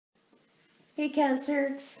Hey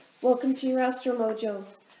Cancer, welcome to your Astro Mojo.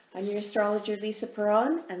 I'm your astrologer Lisa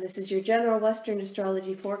Paron, and this is your general Western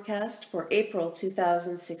astrology forecast for April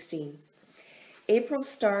 2016. April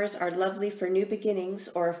stars are lovely for new beginnings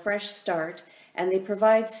or a fresh start, and they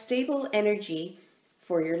provide stable energy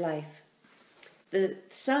for your life. The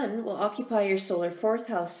sun will occupy your solar fourth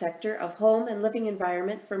house sector of home and living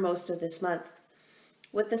environment for most of this month.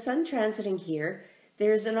 With the sun transiting here,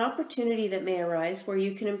 there is an opportunity that may arise where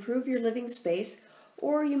you can improve your living space,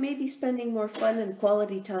 or you may be spending more fun and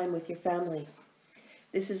quality time with your family.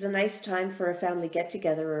 This is a nice time for a family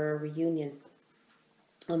get-together or a reunion.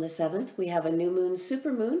 On the 7th, we have a new moon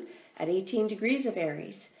supermoon at 18 degrees of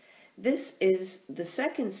Aries. This is the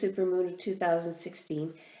second supermoon of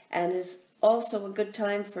 2016 and is also a good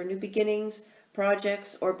time for new beginnings,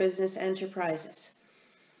 projects, or business enterprises.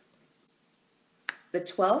 The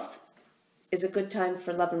 12th is a good time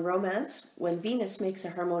for love and romance when Venus makes a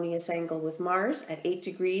harmonious angle with Mars at 8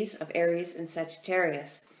 degrees of Aries and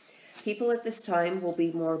Sagittarius. People at this time will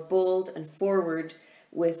be more bold and forward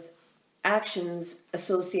with actions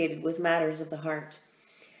associated with matters of the heart.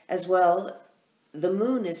 As well, the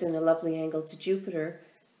moon is in a lovely angle to Jupiter,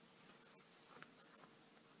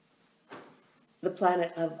 the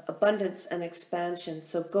planet of abundance and expansion,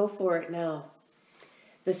 so go for it now.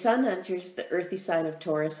 The sun enters the earthy sign of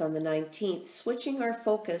Taurus on the 19th, switching our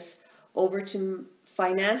focus over to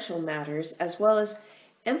financial matters, as well as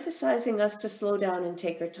emphasizing us to slow down and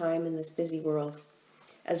take our time in this busy world.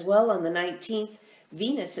 As well, on the 19th,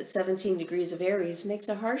 Venus at 17 degrees of Aries makes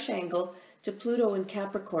a harsh angle to Pluto in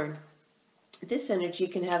Capricorn. This energy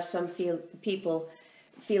can have some people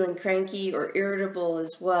feeling cranky or irritable,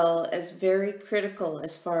 as well as very critical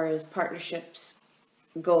as far as partnerships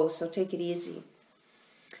go, so take it easy.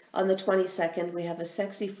 On the 22nd, we have a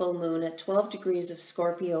sexy full moon at 12 degrees of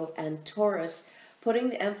Scorpio and Taurus, putting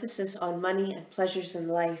the emphasis on money and pleasures in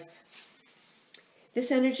life.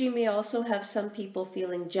 This energy may also have some people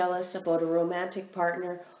feeling jealous about a romantic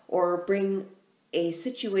partner or bring a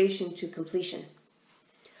situation to completion.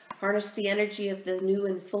 Harness the energy of the new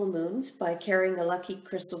and full moons by carrying a lucky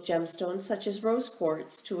crystal gemstone such as rose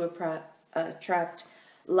quartz to attract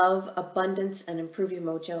love, abundance, and improve your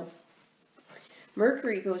mojo.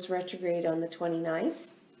 Mercury goes retrograde on the 29th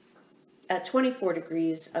at 24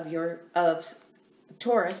 degrees of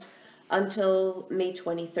Taurus until May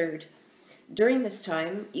 23rd. During this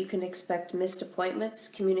time, you can expect missed appointments,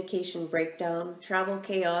 communication breakdown, travel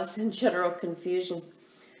chaos, and general confusion.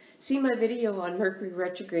 See my video on Mercury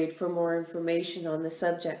retrograde for more information on the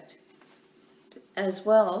subject. As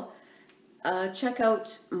well, check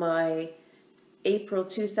out my April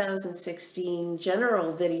 2016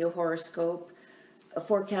 general video horoscope, a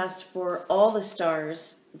forecast for all the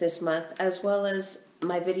stars this month, as well as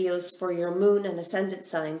my videos for your moon and ascendant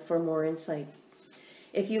sign for more insight.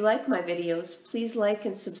 If you like my videos, please like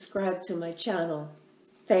and subscribe to my channel.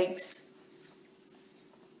 Thanks.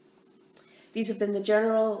 These have been the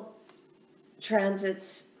general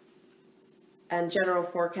transits and general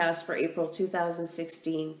forecast for April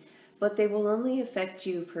 2016, but they will only affect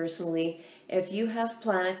you personally if you have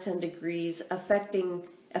planets and degrees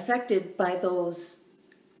affected by those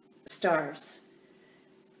stars.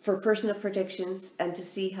 For personal predictions and to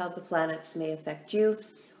see how the planets may affect you,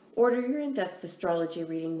 order your in-depth astrology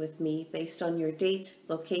reading with me based on your date,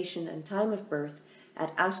 location, and time of birth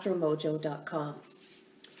at astromojo.com.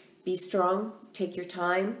 Be strong, take your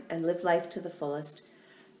time, and live life to the fullest.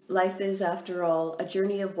 Life is, after all, a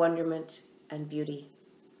journey of wonderment and beauty.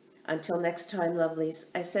 Until next time, lovelies,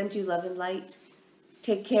 I send you love and light.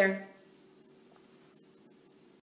 Take care.